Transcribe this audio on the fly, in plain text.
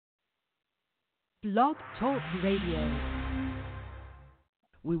Blog Talk Radio.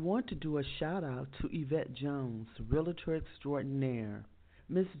 We want to do a shout out to Yvette Jones, Realtor Extraordinaire.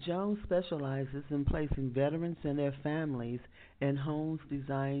 Ms. Jones specializes in placing veterans and their families in homes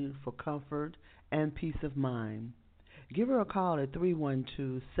designed for comfort and peace of mind. Give her a call at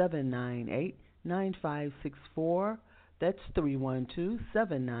 312-798-9564. That's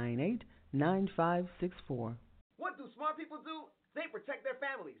 312-798-9564. What do smart people do? They protect their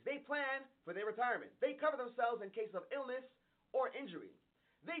families. They plan for their retirement. They cover themselves in case of illness or injury.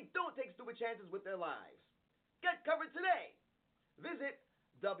 They don't take stupid chances with their lives. Get covered today. Visit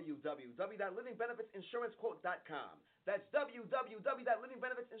www.livingbenefitsinsurancequote.com. That's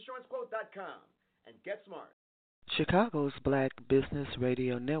www.livingbenefitsinsurancequote.com. And get smart. Chicago's Black Business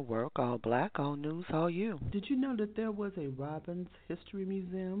Radio Network, all black, all news, all you. Did you know that there was a Robbins History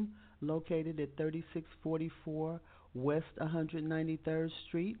Museum located at 3644 West 193rd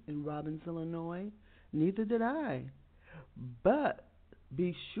Street in Robbins, Illinois? Neither did I. But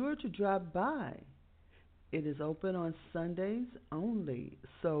be sure to drop by. It is open on Sundays only,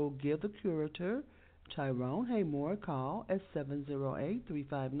 so give the curator, Tyrone Haymore, a call at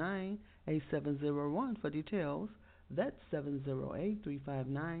 708-359-8701 for details. That's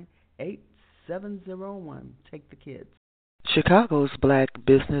 708-359-8701. Take the kids. Chicago's Black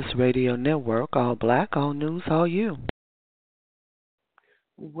Business Radio Network, all black, all news, all you.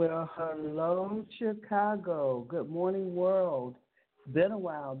 Well, hello, Chicago. Good morning, world. Been a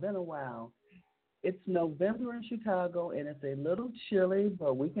while, been a while. It's November in Chicago, and it's a little chilly,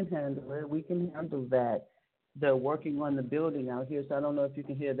 but we can handle it. We can handle that. They're working on the building out here, so I don't know if you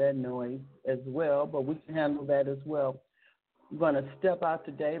can hear that noise as well, but we can handle that as well. I'm going to step out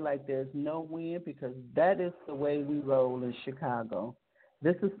today like there's no wind because that is the way we roll in Chicago.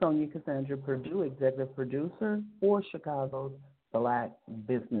 This is Sonia Cassandra Purdue, executive producer for Chicago's Black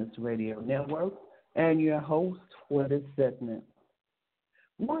Business Radio Network, and your host for this segment.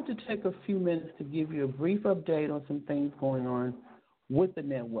 I want to take a few minutes to give you a brief update on some things going on with the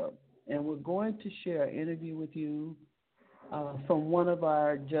network. And we're going to share an interview with you from one of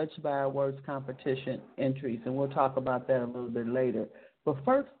our Judged by Our Words competition entries, and we'll talk about that a little bit later. But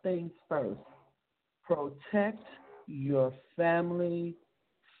first things first, protect your family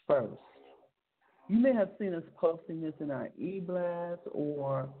first. You may have seen us posting this in our e-blast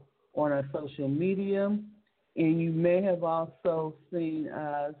or on our social media, and you may have also seen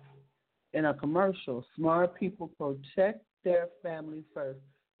us in a commercial. Smart people protect their family first.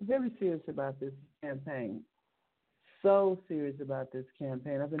 I'm very serious about this campaign. So serious about this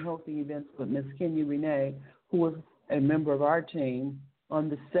campaign. I've been hosting events with Miss Kenya Renee, who was a member of our team, on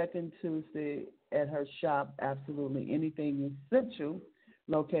the second Tuesday at her shop, Absolutely Anything Essential,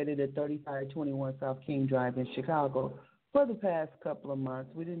 located at 3521 South King Drive in Chicago, for the past couple of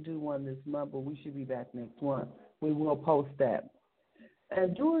months. We didn't do one this month, but we should be back next month. We will post that.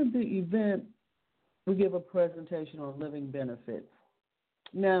 And during the event, we give a presentation on living benefits.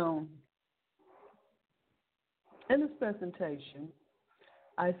 Now, in this presentation,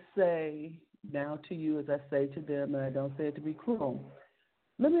 I say now to you as I say to them, and I don't say it to be cruel.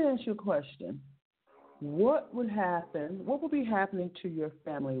 Let me ask you a question. What would happen, what would be happening to your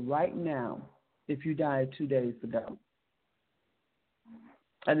family right now if you died 2 days ago?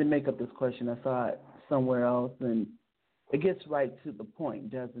 I didn't make up this question. I saw it somewhere else, and it gets right to the point,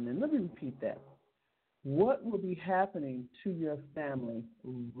 doesn't it? Let me repeat that. What will be happening to your family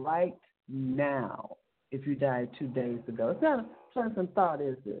right now if you died 2 days ago? It's not a pleasant thought,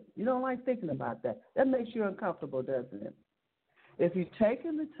 is it? You don't like thinking about that. That makes you uncomfortable, doesn't it? If you've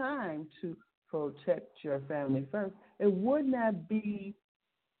taken the time to protect your family first, it would not be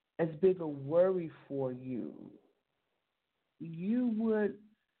as big a worry for you. You would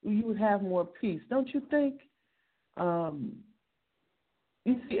have more peace, don't you think?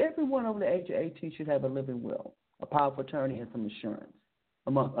 You see, everyone over the age of 18 should have a living will, a power of attorney, and some insurance,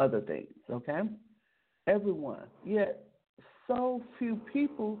 among other things, okay? Everyone. Yet, so few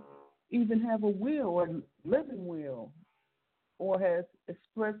people even have a will or living will or has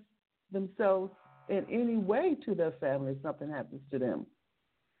expressed themselves in any way to their family if something happens to them.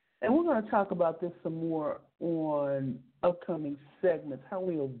 And we're going to talk about this some more on upcoming segments, how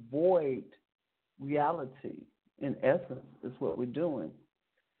we avoid reality, in essence, is what we're doing.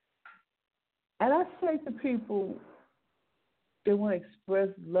 And I say to people, they want to express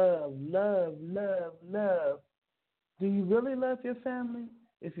love, love, love, love. Do you really love your family?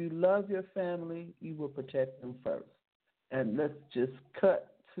 If you love your family, you will protect them first. And let's just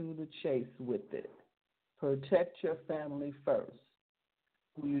cut to the chase with it. Protect your family first.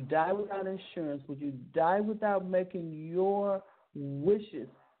 Will you die without insurance? Would you die without making your wishes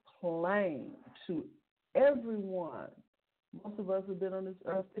plain to everyone. Most of us have been on this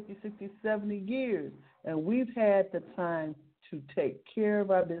earth 50, 60, 70 years, and we've had the time to take care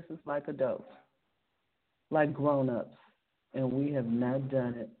of our business like adults, like grown-ups, and we have not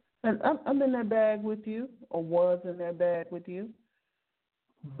done it. And I'm in that bag with you, or was in that bag with you,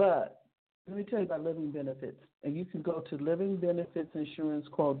 but let me tell you about living benefits. And you can go to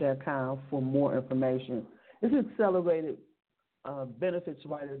livingbenefitsinsurancequote.com for more information. It's an accelerated benefits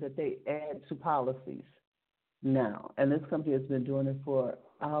rider that they add to policies now. And this company has been doing it for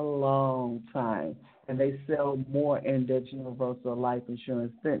a long time. And they sell more index universal life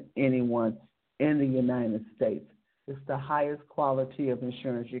insurance than anyone in the United States. It's the highest quality of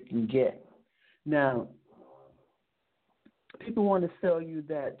insurance you can get. Now, people want to sell you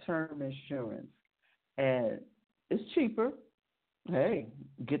that term insurance, and it's cheaper. Hey,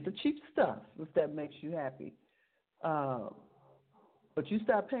 get the cheap stuff if that makes you happy. But you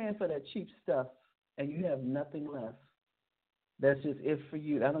start paying for that cheap stuff, and you have nothing left. That's just it for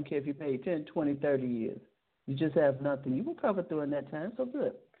you. I don't care if you pay 10, 20, 30 years. You just have nothing. You will cover through in that time, so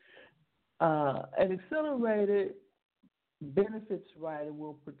good. An accelerated benefits rider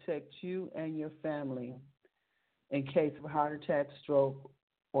will protect you and your family in case of heart attack, stroke,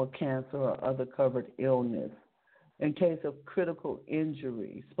 or cancer or other covered illness. In case of critical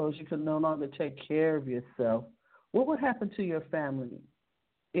injury, suppose you can no longer take care of yourself, what would happen to your family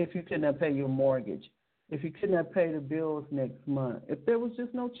if you could not pay your mortgage, if you could not pay the bills next month, if there was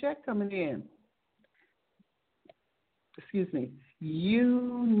just no check coming in? Excuse me.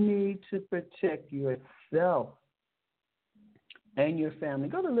 You need to protect yourself and your family.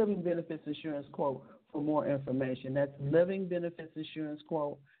 Go to Living Benefits Insurance Quote for more information. That's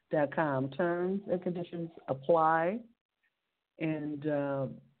livingbenefitsinsurancequote.com. Terms and conditions apply. And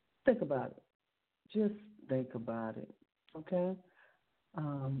think about it. Just think about it, okay?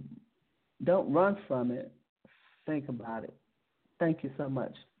 Don't run from it. Think about it. Thank you so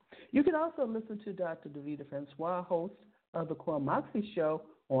much. You can also listen to Dr. Davida Francois, host of the Core Moxie Show,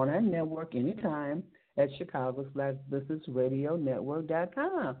 on our network anytime at Chicago's Black Business Radio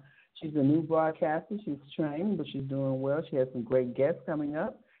Network.com. She's a new broadcaster. She's trained, but she's doing well. She has some great guests coming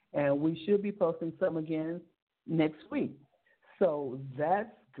up, and we should be posting some again next week. So that's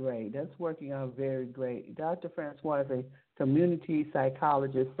great. That's working out very great. Dr. Francois is a community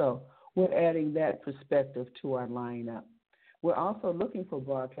psychologist, so we're adding that perspective to our lineup. We're also looking for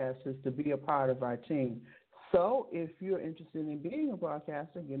broadcasters to be a part of our team. So if you're interested in being a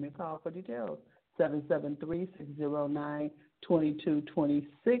broadcaster, give me a call for details,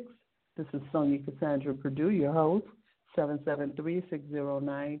 773-609-2226. This is Sonia Cassandra Perdue, your host,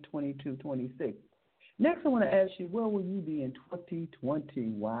 773-609-2226. Next, I want to ask you, where will you be in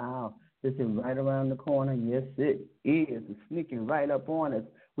 2020? Wow, is it right around the corner? Yes, it is. It's sneaking right up on us.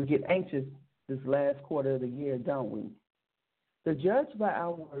 We get anxious this last quarter of the year, don't we? The Judge by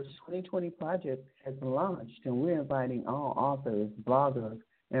Our Words 2020 project has launched, and we're inviting all authors, bloggers,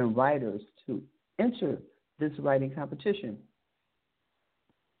 and writers to enter this writing competition.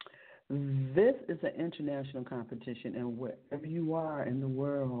 This is an international competition, and wherever you are in the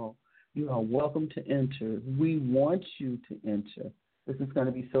world, you are welcome to enter. We want you to enter. This is going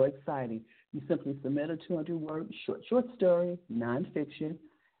to be so exciting. You simply submit a 200-word short story, nonfiction,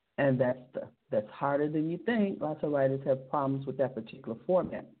 and that's harder than you think. Lots of writers have problems with that particular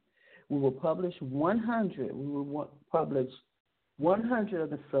format. We will publish 100. We will publish 100 of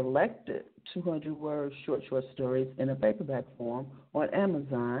the selected 200-word short stories in a paperback form on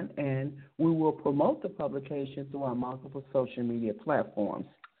Amazon, and we will promote the publication through our multiple social media platforms.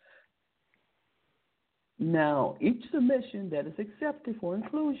 Now, each submission that is accepted for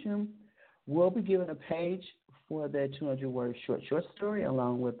inclusion will be given a page for that 200-word short story,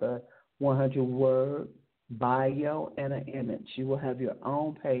 along with a 100-word bio and an image. You will have your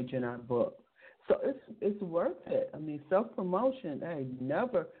own page in our book. So it's worth it. I mean, self-promotion, hey,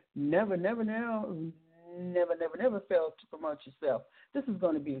 never fail to promote yourself. This is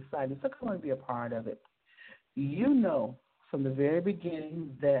going to be exciting. So come on and be a part of it. You know from the very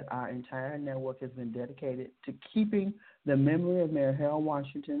beginning that our entire network has been dedicated to keeping the memory of Mayor Harold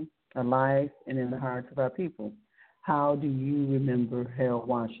Washington alive and in the hearts of our people. How do you remember Harold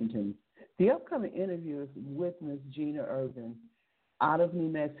Washington? The upcoming interview is with Ms. Gina Irvin out of New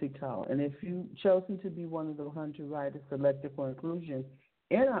Mexico. And if you've chosen to be one of the 100 writers selected for inclusion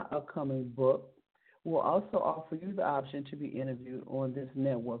in our upcoming book, we'll also offer you the option to be interviewed on this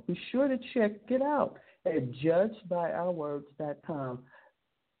network. Be sure to check it out at judgebyOurWords.com.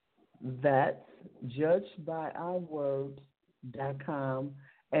 That's judgebyOurWords.com,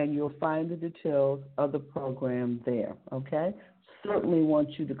 and you'll find the details of the program there, okay? certainly want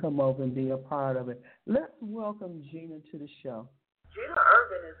you to come over and be a part of it. Let's welcome Gina to the show. Gina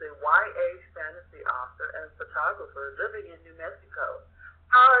Urban is a YA fantasy author and photographer living in New Mexico.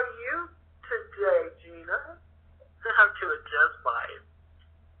 How are you today, Gina? I'm doing just fine.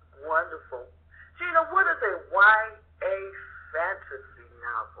 Wonderful. Gina, what is a YA fantasy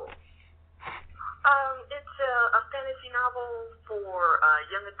novel? It's a fantasy novel for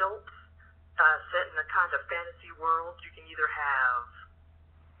young adults set in a kind of fantasy world. You can either have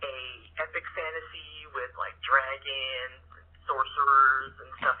a epic fantasy with like dragons and sorcerers and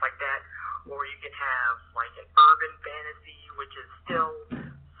stuff like that, or you can have like an urban fantasy, which is still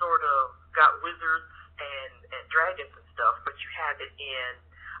sort of got wizards and dragons and stuff, but you have it in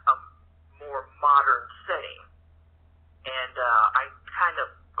a more modern setting. And I kind of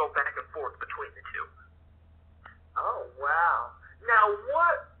go back and forth between the two. Oh, wow. Now,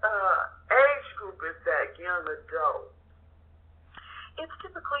 what age group is that, young adult? It's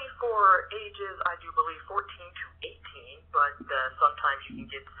typically for ages, I do believe, 14 to 18, but sometimes you can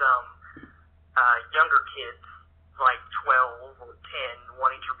get some younger kids, like 12 or 10,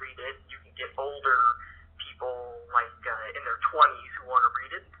 wanting to read it. You can get older people, like in their 20s, who want to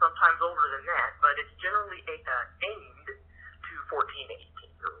read it, and sometimes older than that, but it's generally aimed to 14 to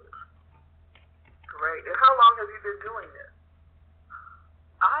 18-year-olds. Great. And how long have you been doing this?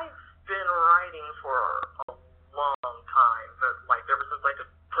 I've been writing for a long time, but like ever since I could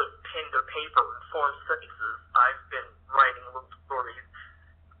put pen to paper and form sentences, I've been writing little stories.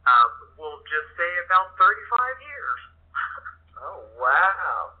 We'll just say about 35 years. Oh,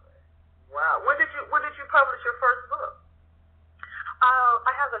 wow. Wow. When did you publish your first book?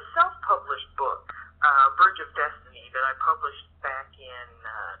 I have a self-published book, Bridge of Destiny, that I published back in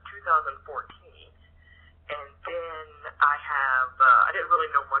 2014. And then I didn't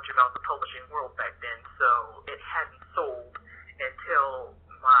really know much about the publishing world back then, so it hadn't sold until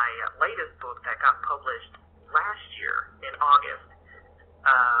my latest book that got published last year in August,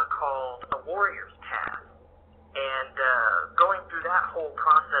 called A Warrior's Path. And going through that whole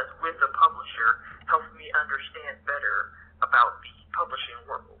process with the publisher helped me understand better about the publishing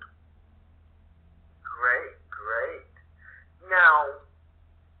world. Great, great. Now,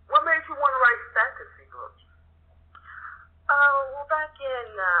 what made you want to write fantasy books? Well, back in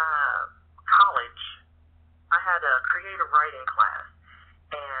college, I had a creative writing class,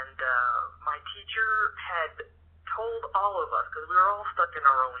 and my teacher had told all of us, because we were all stuck in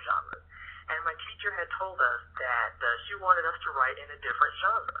our own genres, and my teacher had told us that she wanted us to write in a different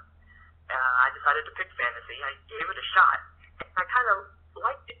genre. I decided to pick fantasy. I gave it a shot, and I kind of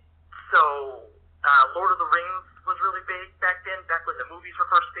liked it. So, Lord of the Rings was really big back then, back when the movies were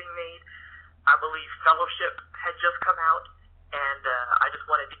first being made. I believe Fellowship had just come out, and I just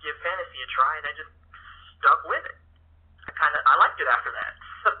wanted to give fantasy a try, and I just stuck with it. I liked it after that.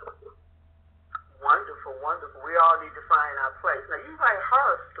 Wonderful, wonderful. We all need to find our place. Now, you write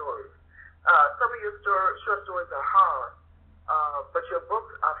horror stories. Some of your short stories are horror, but your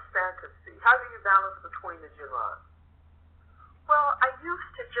books are fantasy. How do you balance between the genres? Well, I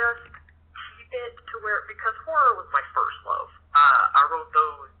used to just keep it to where, because horror was my first love. I wrote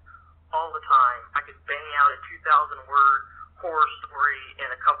those all the time. I could bang out a 2,000-word horror story in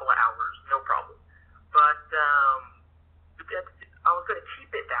a couple of hours, no problem. But I was going to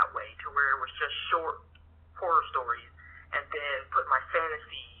keep it that way, to where it was just short horror stories, and then put my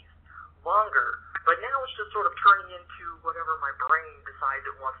fantasies longer. But now it's just sort of turning into whatever my brain decides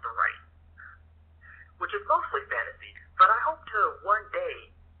it wants to write, which is mostly fantasy. But I hope to one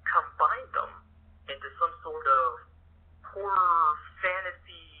day combine them into some sort of horror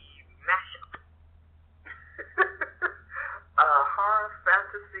fantasy mashup. A horror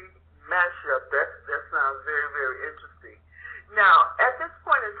fantasy mashup. That sounds very, very interesting. Now, at this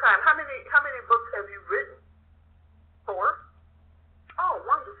point in time, how many books have you written? 4? Oh,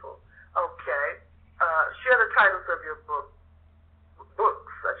 wonderful. Okay. Share the titles of your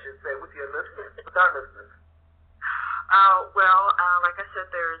books, I should say, with your listeners, with our listeners. Well, like I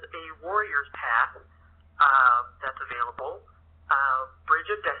said, there's A Warrior's Path that's available. Bridge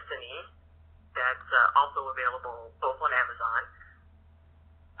of Destiny, that's also available both on Amazon.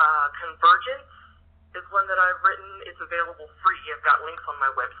 Convergence is one that I've written. It's available free. I've got links on my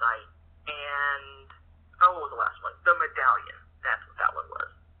website. And, what was the last one? The Medallion. That's what that one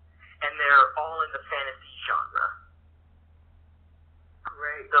was. And they're all in the fantasy genre.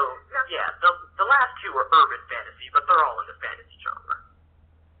 Great. So, yeah, the last 2 are urban fantasy, but they're all in the fantasy genre.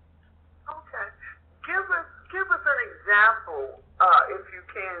 Okay. Give us an example, if you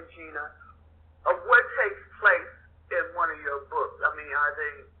can, Gina, of what takes place in one of your books. I mean, are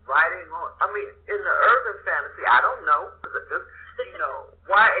they writing on, in the urban fantasy, I don't know.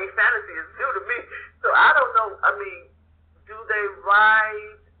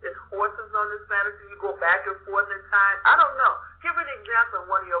 go back and forth in time? I don't know. Give an example in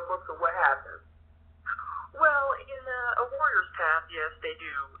one of your books of what happens. Well, in A Warrior's Path, yes, they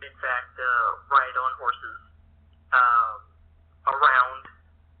do, in fact, ride on horses around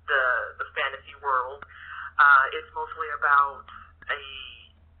the fantasy world. It's mostly about a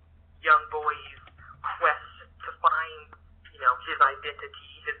young boy's quest to find, his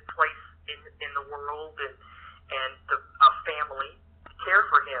identity, his place in the world, and a family to care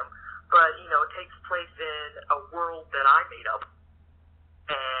for him. But, it takes place in a world that I made up,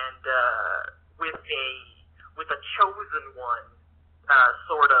 and with a chosen one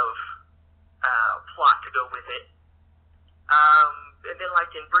sort of plot to go with it. And then,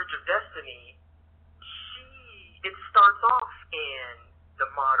 like in Bridge of Destiny, it starts off in the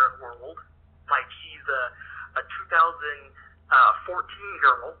modern world, like she's a 2014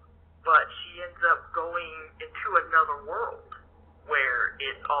 girl, but she ends up going into another world where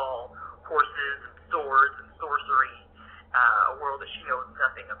it's all horses and swords and sorcery, a world that she knows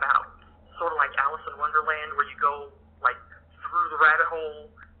nothing about. Sort of like Alice in Wonderland, where you go like through the rabbit hole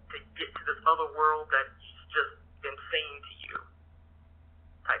to get to this other world that's just insane to you,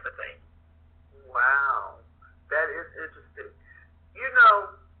 type of thing. Wow, that is interesting.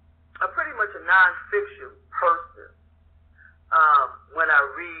 I'm pretty much a nonfiction person when I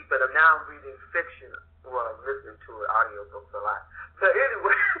read, but now I'm reading fiction. Well, I'm listening to audiobooks a lot. So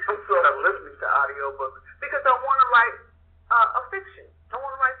anyway, I'm sort of listening to audiobooks because I want to write a fiction. I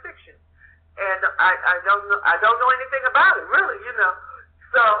want to write fiction. And I don't know anything about it, really,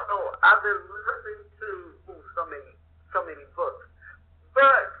 So I've been listening to so many books.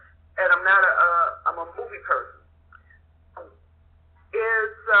 But, and I'm a movie person.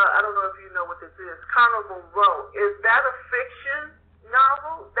 I don't know if you know what this is, Carnival Row. Is that a fiction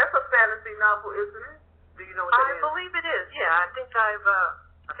novel? That's a fantasy novel, isn't it? Do you know what that is? I believe it is. Yeah, I think I read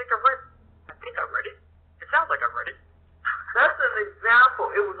it. It sounds like I read it. That's an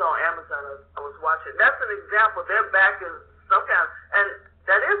example. It was on Amazon. I was watching. That's an example. They're back in some kind, and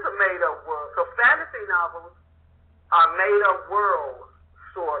that is a made-up world. So fantasy novels are made-up worlds,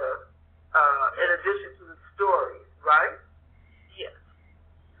 sort of, in addition to the stories, right? Yes.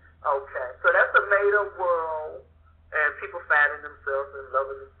 Okay. So that's a made-up world, and people finding themselves and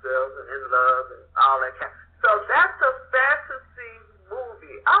loving themselves and in love and all that kind. So that's a fantasy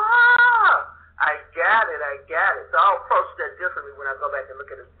movie. I got it. So I'll approach that differently when I go back and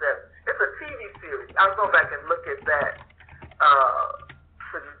look at it. It's a TV series. I'll go back and look at that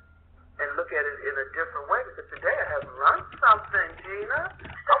and look at it in a different way because today I have learned something, Gina.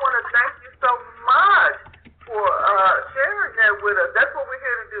 I want to thank you so much for sharing that with us. That's what we're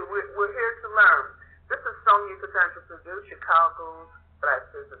here to do. We're here to learn. This is Sonia Cassandra Purdue, Chicago's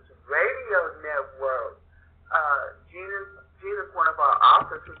Black Business Radio Network. Gina's one of our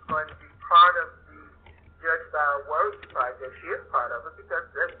authors who's going to be part of the Judge by Our Words project. She is part of it because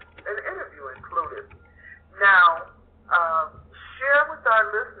there's an interview included. Now, share with our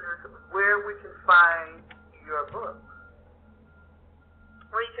listeners where we can find your book.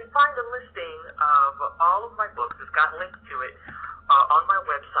 Well, you can find a listing of all of my books. It's got links to it on my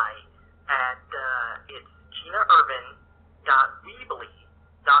website at it's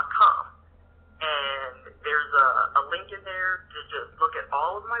ginairvin.weebly.com. And there's a link in there to just look at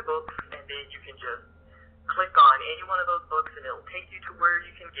all of my books, and then you can just click on any one of those books, and it'll take you to where you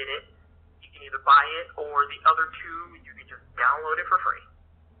can get it. You can either buy it, or the other two, you can just download it for free.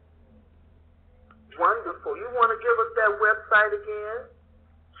 Wonderful. You want to give us that website again?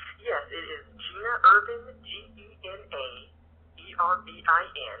 Yes, it is Gina Irvin,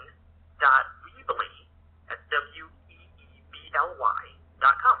 GenaErvin.Weebly, that's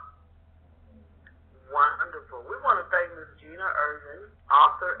WEEBLY.com. Wonderful. We want to thank Ms. Gina Irvin,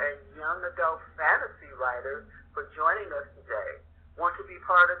 author and young adult fantasy writer, for joining us today. Want to be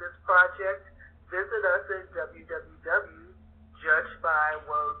part of this project? Visit us at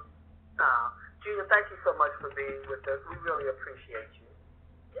www.judgebyword.com. Gina, thank you so much for being with us. We really appreciate you.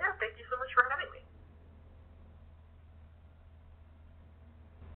 Yeah, thank you so much for having me.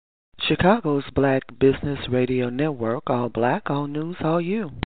 Chicago's Black Business Radio Network, all black, all news, all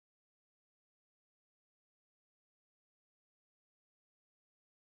you.